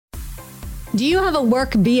Do you have a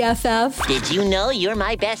work BFF? Did you know you're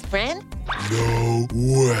my best friend? No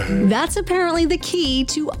way. That's apparently the key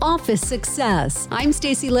to office success. I'm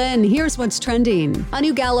Stacey Lynn. Here's what's trending. A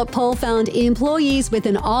new Gallup poll found employees with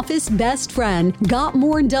an office best friend got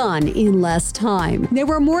more done in less time. They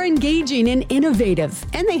were more engaging and innovative,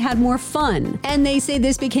 and they had more fun. And they say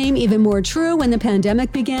this became even more true when the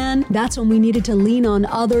pandemic began. That's when we needed to lean on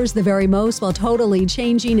others the very most while totally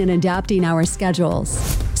changing and adapting our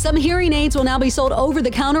schedules. Some hearing aids will now be sold over the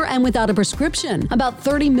counter and without a prescription. About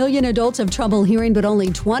 30 million adults have trouble hearing, but only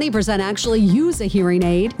 20% actually use a hearing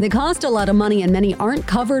aid. They cost a lot of money and many aren't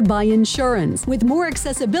covered by insurance. With more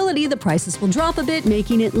accessibility, the prices will drop a bit,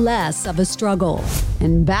 making it less of a struggle.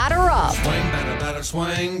 And batter up. Swing, batter,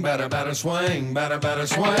 swing, batter, swing, batter,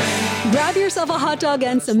 swing. Grab yourself a hot dog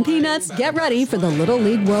and some peanuts. Get ready for the Little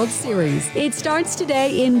League World Series. It starts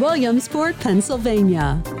today in Williamsport,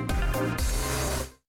 Pennsylvania.